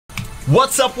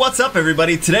What's up,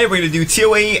 everybody? Today we're going to do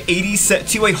TOA 87,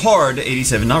 TOA Hard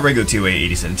 87, not regular TOA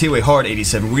 87, TOA Hard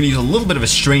 87. We're going to use a little bit of a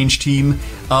strange team.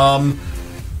 We're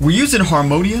using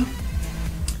Harmonia,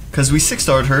 because we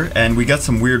 6-starred her, and we got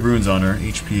some weird runes on her.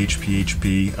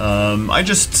 HP. I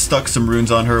just stuck some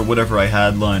runes on her, whatever I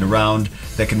had lying around,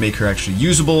 that can make her actually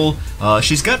usable.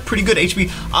 She's got pretty good HP.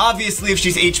 Obviously, if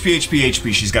she's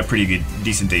HP, she's got pretty good,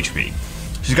 decent HP.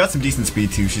 She's got some decent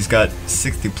speed too. She's got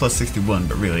 60 plus 61,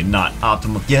 but really not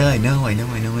optimal. Yeah, I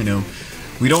know.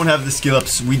 We don't have the skill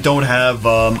ups. We don't have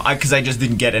because I just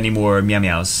didn't get any more meow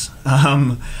meows.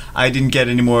 I didn't get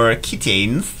any more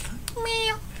kittens.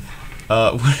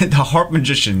 The harp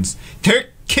magicians. They're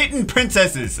kitten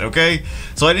princesses, okay?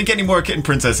 So I didn't get any more kitten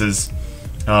princesses.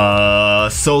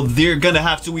 So they're gonna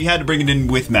have to. We had to bring it in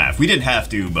with Mav. We didn't have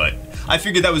to, but I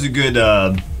figured that was a good.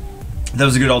 That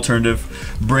was a good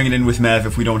alternative. Bring it in with Mav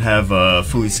if we don't have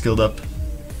fully skilled up.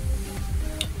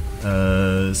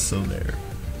 So there.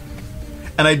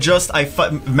 And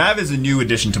Mav is a new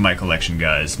addition to my collection,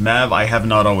 guys. Mav, I have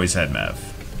not always had Mav.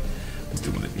 Let's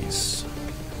do one of these.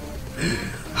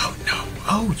 Oh no!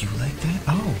 Oh, you like that?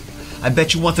 Oh, I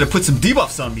bet you wanted to put some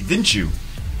debuffs on me, didn't you?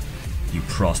 You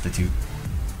prostitute.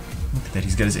 Look at that.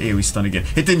 He's got his AoE stun again.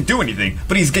 It didn't do anything,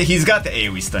 but he's got the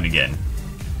AoE stun again.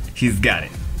 He's got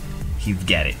it. He's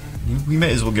got it. We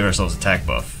may as well give ourselves attack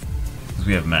buff, because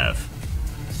we have Mav.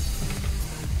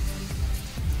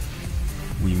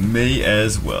 We may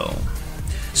as well.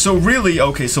 So really,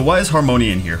 okay, so why is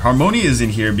Harmonia in here? Harmonia is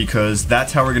in here because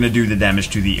that's how we're going to do the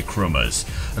damage to the Akromas.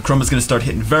 Akroma's going to start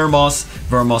hitting Veramos.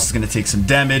 Veramos is going to take some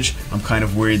damage. I'm kind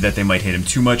of worried that they might hit him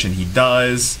too much and he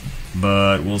dies,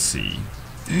 but we'll see.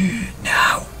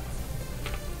 No.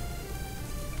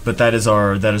 But that is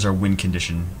our win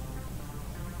condition.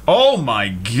 Oh my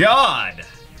god!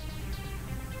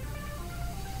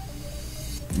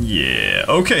 Yeah,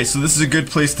 okay, so this is a good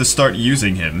place to start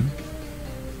using him.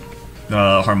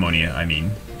 Harmonia, I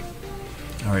mean.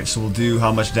 Alright, so we'll do,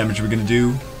 how much damage are we gonna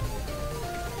do?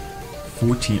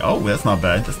 14, oh, that's not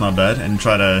bad, and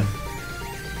try to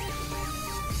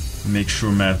make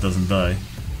sure Mav doesn't die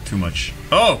too much.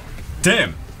 Oh,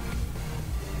 damn!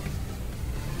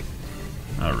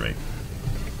 Alright.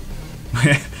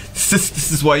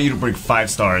 This is why you don't bring 5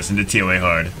 stars into TOA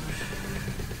Hard.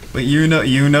 But you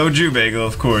know Jew Bagel,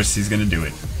 of course, he's gonna do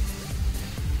it.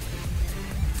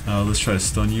 Let's try to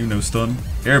stun you, no stun.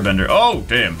 Airbender, oh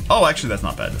damn. Oh, actually that's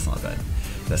not bad,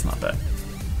 That's not bad.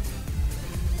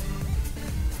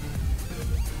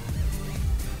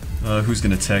 Who's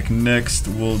gonna attack next?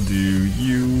 We'll do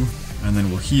you, and then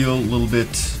we'll heal a little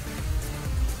bit.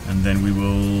 And then we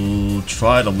will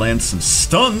try to land some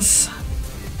stuns.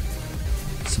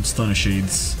 Some stunner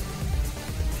shades.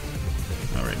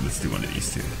 Alright, let's do one of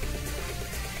these two.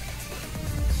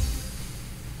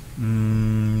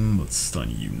 Let's stun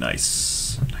you.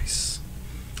 Nice.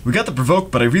 We got the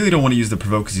provoke, but I really don't want to use the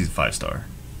provoke because he's a 5-star.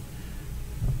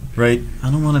 Right? I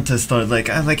don't want him to start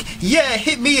yeah,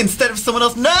 hit me instead of someone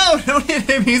else. No, don't hit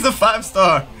him. He's a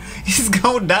 5-star. He's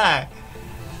gonna die.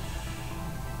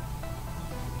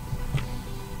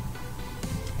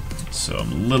 So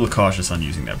I'm a little cautious on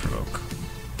using that provoke.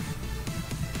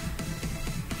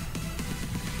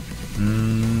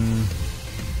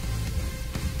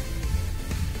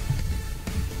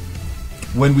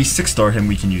 When we 6-star him,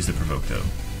 we can use the provoke though.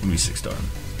 When we 6-star him.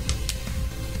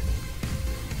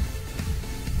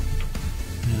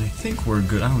 And I think we're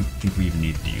good. I don't think we even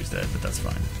needed to use that, but that's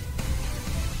fine.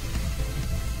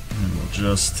 And we'll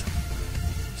just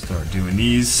start doing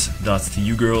these. Dots to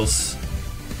you girls.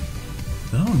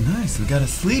 Oh, nice. We got a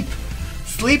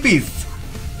sleepies.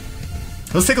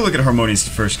 Let's take a look at Harmonia's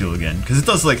first skill again, because it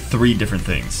does like 3 different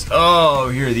things. Oh,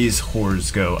 here these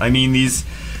whores go. I mean, these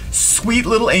sweet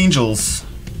little angels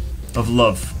of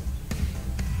love.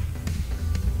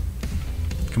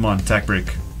 Come on, attack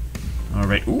break.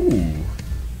 Alright, ooh.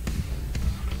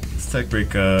 Let's attack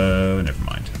break, never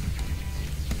mind.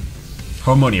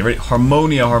 Harmonia, right?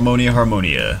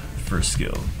 Harmonia. First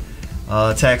skill.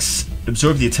 Attacks,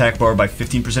 absorb the attack bar by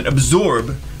 15%.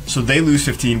 Absorb! So they lose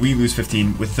 15, we lose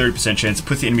 15 with 30% chance.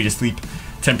 Puts the enemy to sleep,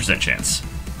 10% chance.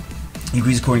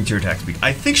 Increase according to your attack speed.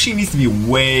 I think she needs to be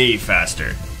way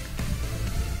faster.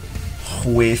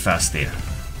 Way faster.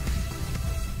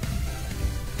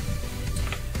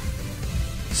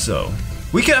 So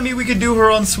we could do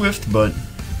her on Swift, but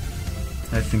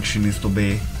I think she needs to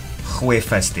be way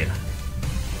faster.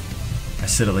 I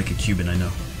said it like a Cuban, I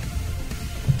know.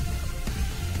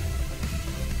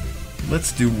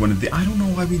 Let's do one of the. I don't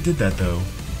know why we did that though.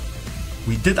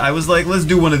 I was like, let's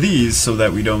do one of these so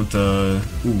that we don't. Ooh.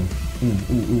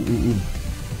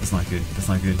 That's not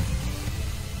good.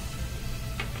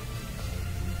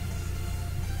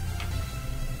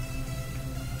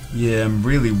 Yeah, I'm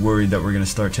really worried that we're gonna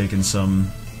start taking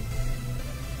some...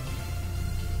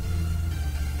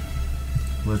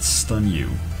 Let's stun you.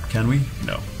 Can we?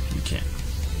 No, we can't.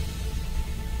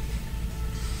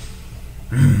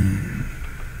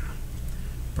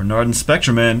 Bernard and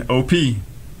Spectre, man. OP.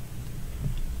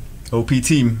 OP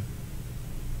team.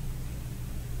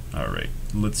 Alright,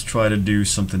 let's try to do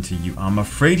something to you. I'm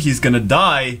afraid he's gonna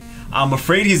die. I'm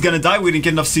afraid he's gonna die. We didn't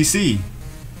get enough CC.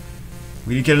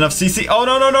 We didn't get enough CC. Oh,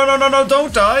 no, no, no, no, no, no.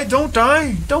 Don't die. Don't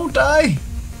die. Don't die.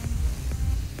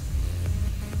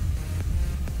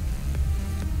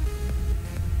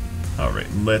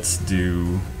 Alright, let's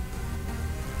do...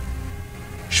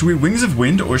 Should we Wings of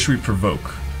Wind or should we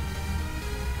Provoke?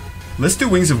 Let's do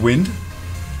Wings of Wind.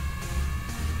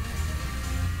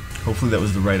 Hopefully that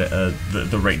was the right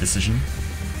the right decision.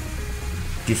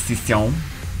 Decision.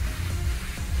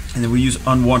 And then we use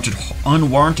unwanted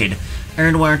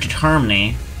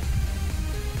harmony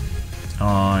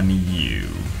on you.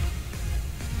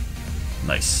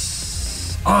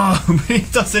 Nice. Oh,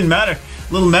 it doesn't matter.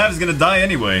 Little Mav's gonna die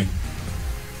anyway.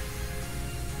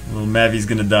 Little Mavi's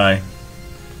gonna die.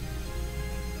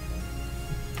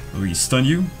 Will he stun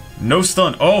you? No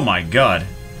stun. Oh my god.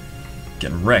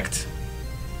 Getting wrecked.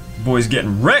 Boy's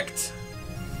getting wrecked.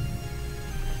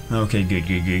 Okay, good.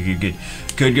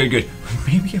 Good.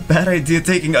 Maybe a bad idea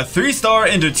taking a 3-star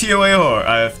into TOA or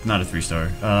not a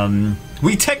 3-star.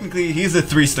 We technically he's a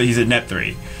 3-star. He's a net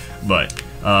 3, but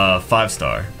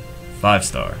 5-star.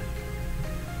 5-star.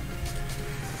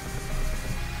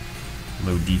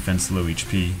 Low defense, low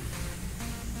HP.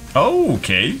 Oh,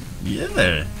 okay.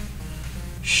 Yeah.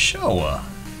 Showa.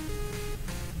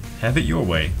 Have it your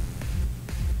way.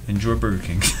 Enjoy Burger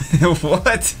King.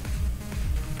 What?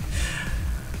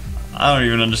 I don't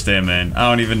even understand, man. I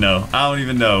don't even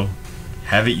know.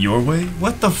 Have it your way?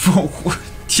 What the fuck?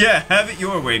 Yeah, have it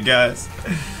your way, guys.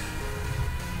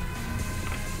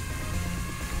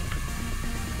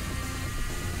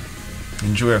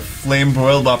 Enjoy a flame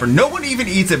broiled Whopper. No one even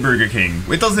eats at Burger King.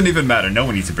 It doesn't even matter. No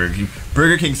one eats at Burger King.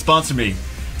 Burger King, sponsor me.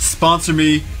 Sponsor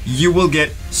me. You will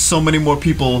get so many more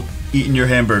people eating your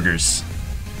hamburgers.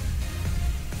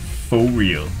 For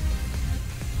real.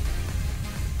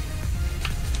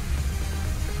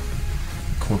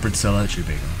 Corporate sellout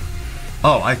Chubago.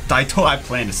 Oh, I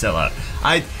plan to sell out.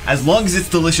 As long as it's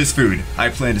delicious food, I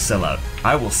plan to sell out.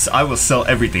 I will sell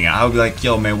everything out. I'll be like,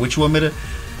 yo man, which one minute?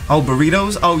 Oh,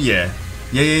 burritos? Oh yeah.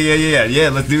 Yeah,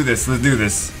 let's do this.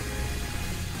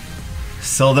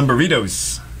 Sell them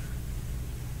burritos.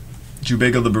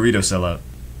 Chubago the burrito sellout.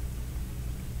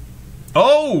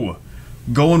 Oh!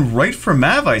 Going right for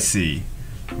Mav, I see.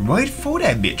 Right for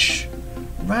that bitch.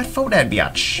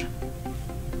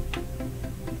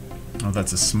 Oh,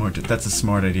 that's a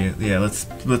smart idea. Yeah, let's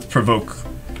provoke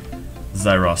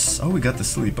Zyros. Oh, we got the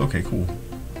sleep. Okay, cool.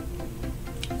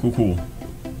 Cool.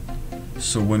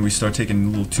 So when we start taking a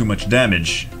little too much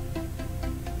damage,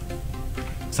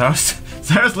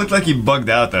 Zyros looked like he bugged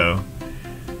out though.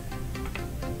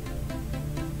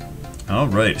 All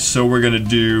right, so we're gonna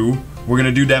do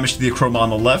damage to the Akroma on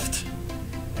the left,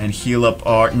 and heal up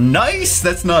our... Nice!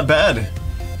 That's not bad.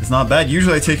 It's not bad.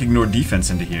 Usually I take ignore defense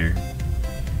into here,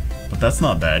 but that's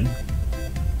not bad.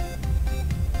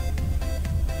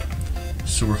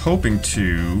 So we're hoping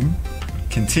to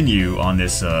continue on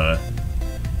this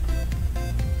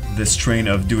this train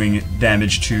of doing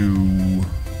damage to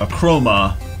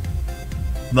Akroma,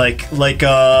 like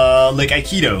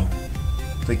Aikido.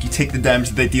 Like you take the damage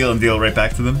that they deal and deal right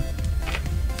back to them.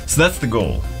 So that's the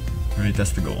goal, right?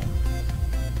 That's the goal.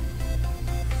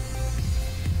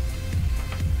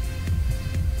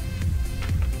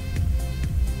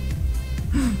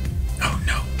 Oh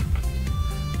no!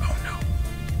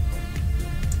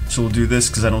 So we'll do this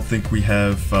because I don't think we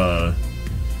have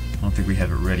it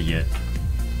ready yet.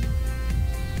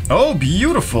 Oh,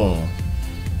 beautiful!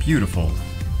 Beautiful.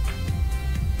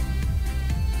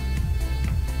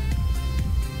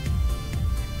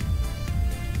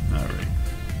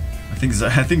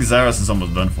 I think Zyros is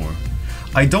almost done for.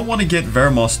 I don't want to get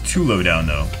Veramos too low down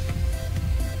though.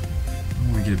 I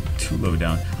don't want to get it too low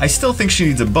down. I still think she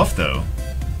needs a buff though.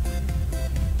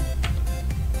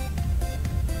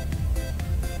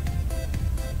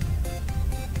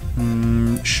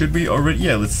 Should we already?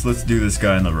 Yeah, let's do this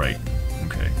guy on the right.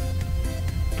 Okay.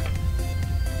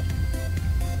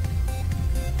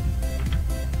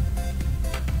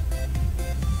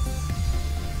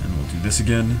 And we'll do this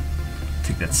again.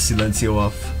 Take that Silencio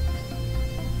off.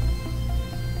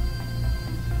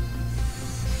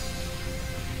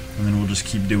 And then we'll just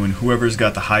keep doing whoever's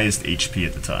got the highest HP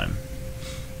at the time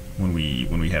when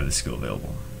we have the skill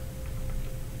available.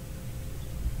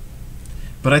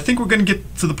 But I think we're gonna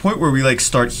get to the point where we like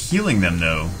start healing them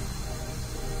though.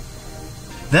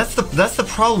 That's the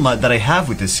problem that I have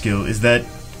with this skill, is that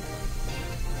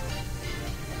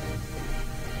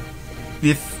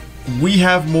if we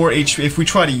have more HP, if we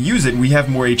try to use it and we have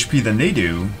more HP than they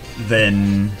do,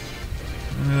 then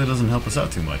that doesn't help us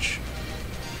out too much.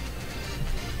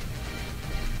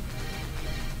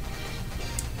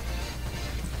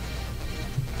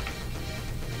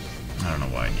 I don't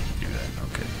know why I need to do that.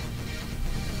 Okay.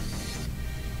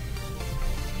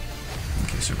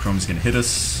 Okay, so Chrome's gonna hit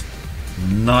us,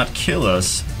 not kill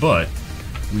us, but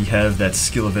we have that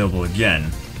skill available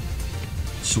again.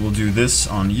 So we'll do this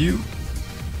on you.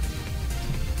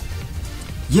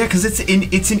 Yeah, because it's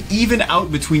an even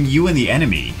out between you and the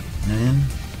enemy, man.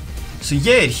 So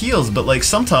yeah, it heals, but like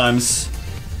sometimes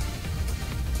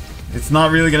it's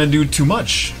not really gonna do too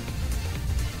much.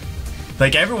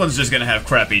 Like everyone's just gonna have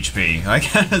crap HP. Like,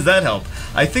 how does that help?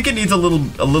 I think it needs a little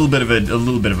bit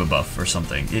of a buff or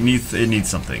something. It needs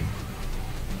something.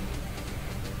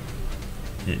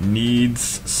 It needs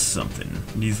something.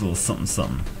 It needs a little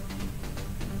something.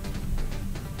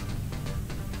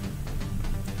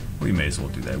 We may as well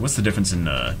do that. What's the difference in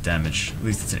damage? At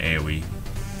least it's an AoE.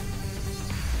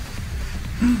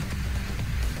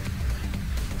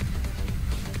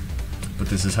 But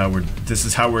this is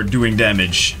how we're doing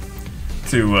damage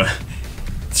to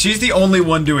she's the only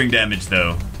one doing damage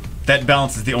though. That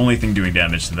balance is the only thing doing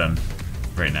damage to them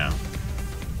right now.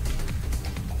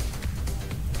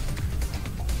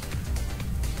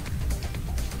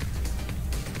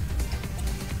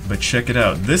 But check it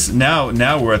out. This now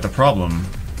we're at the problem.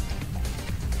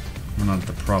 We're not at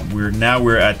the problem.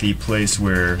 We're at the place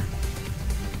where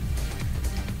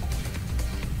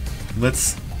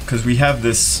because we have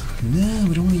this. No,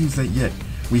 we don't want to use that yet.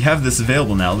 We have this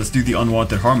available now. Let's do the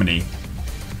unwanted harmony.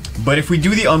 But if we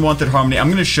do the unwanted harmony, I'm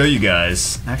gonna show you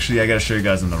guys. Actually, I gotta show you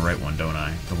guys on the right one, don't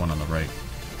I? The one on the right.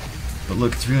 But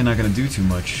look, it's really not gonna do too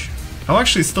much. Oh,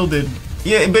 actually, it still did.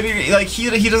 Yeah, but like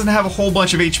he doesn't have a whole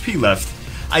bunch of HP left.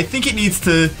 I think it needs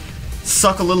to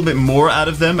suck a little bit more out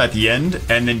of them at the end,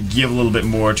 and then give a little bit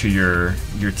more to your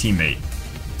teammate.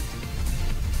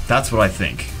 That's what I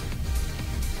think.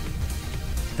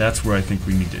 That's where I think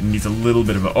we need it. It needs a little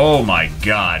bit of a. Oh my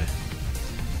god!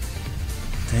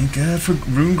 Thank God for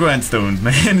rune grindstones,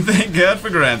 man. Thank God for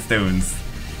grindstones.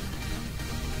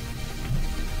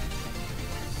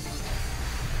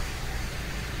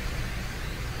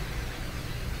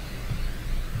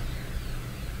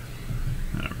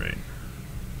 Alright.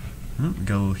 Oh, we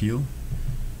got a little heal.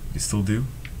 You still do.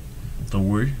 Don't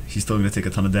worry, she's still gonna take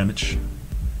a ton of damage.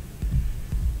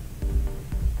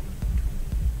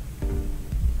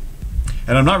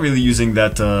 And I'm not really using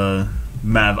that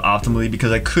Mav optimally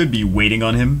because I could be waiting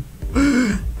on him.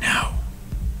 No.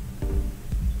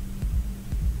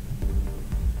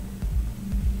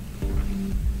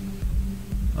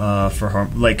 For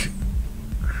harm, like,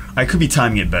 I could be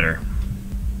timing it better.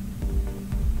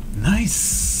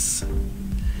 Nice.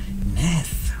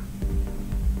 Nice.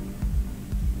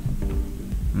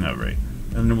 Alright.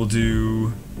 And then we'll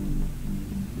do.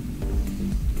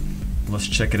 Let's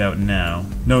check it out now.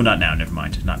 No, not now. Never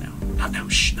mind. Not now. Not now.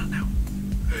 Shh, not now.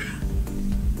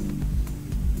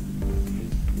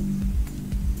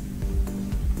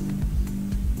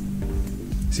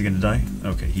 Is he gonna die?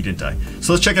 Okay, he didn't die.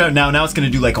 So let's check it out now. Now it's gonna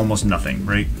do like almost nothing,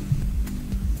 right?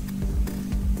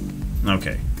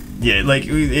 Okay. Yeah, like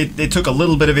it took a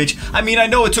little bit of HP. I mean, I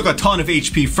know it took a ton of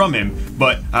HP from him,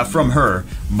 but from her,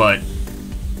 but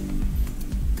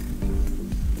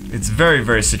it's very,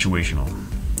 very situational.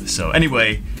 So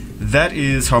anyway, that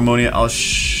is Harmonia. I'll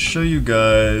show you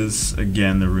guys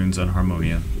again the runes on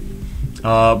Harmonia.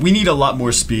 We need a lot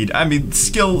more speed. I mean,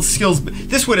 skills.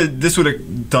 This would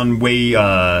have done way.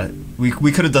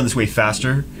 We could have done this way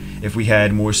faster if we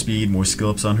had more speed, more skill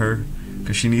ups on her,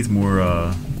 because she needs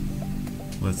more.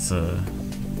 Let's. Thought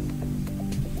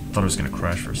it was gonna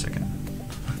crash for a second.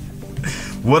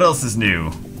 What else is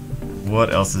new?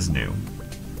 What else is new?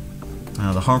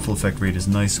 The harmful effect rate is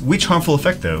nice. Which harmful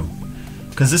effect though?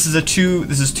 Because this is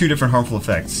two different harmful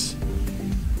effects.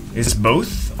 Is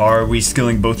both? Are we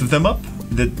skilling both of them up?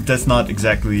 That's not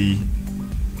exactly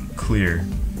clear.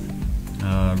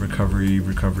 Recovery.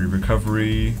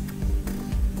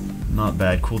 Not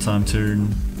bad. Cool time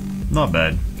turn. Not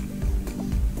bad.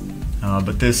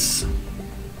 But this,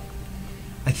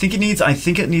 I think it needs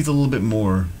a little bit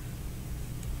more.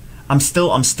 I'm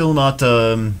still not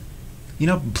you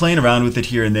know, playing around with it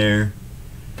here and there.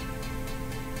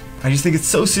 I just think it's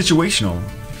so situational.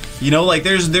 You know, like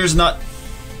there's not.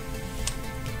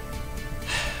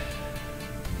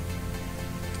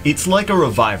 It's like a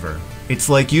reviver. It's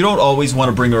like you don't always want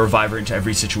to bring a reviver into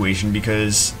every situation,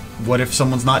 because what if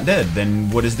someone's not dead?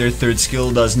 Then what is their third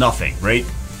skill? Does nothing, right?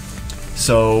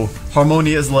 So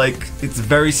Harmonia is like, it's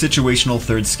very situational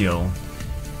third skill.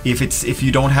 If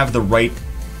you don't have the right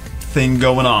thing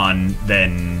going on,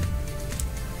 then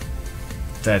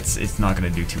it's not gonna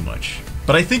do too much.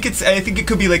 But I think it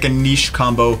could be like a niche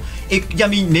combo. I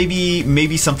mean,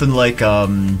 maybe something like a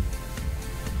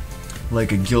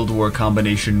Guild War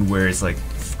combination where it's like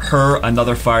her,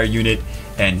 another fire unit,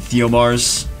 and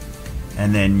Theomars,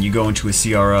 and then you go into a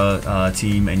Ciara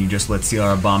team and you just let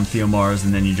Ciara bomb Theomars,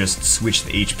 and then you just switch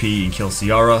the HP and kill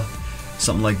Ciara,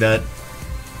 something like that.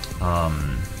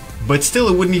 But still,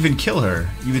 it wouldn't even kill her.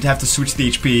 You would have to switch the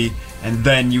HP, and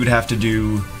then you would have to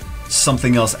do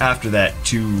something else after that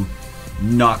to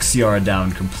knock Ciara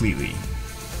down completely.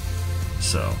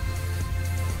 So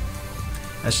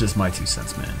that's just my 2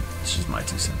 cents, man. It's just my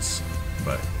 2 cents.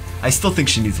 But I still think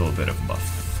she needs a little bit of a buff.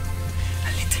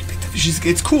 A little bit of.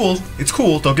 It's cool. It's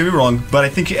cool. Don't get me wrong. But I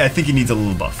think it needs a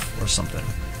little buff or something.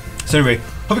 So anyway,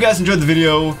 hope you guys enjoyed the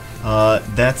video.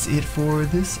 That's it for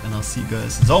this, and I'll see you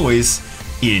guys as always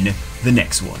in the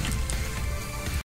next one.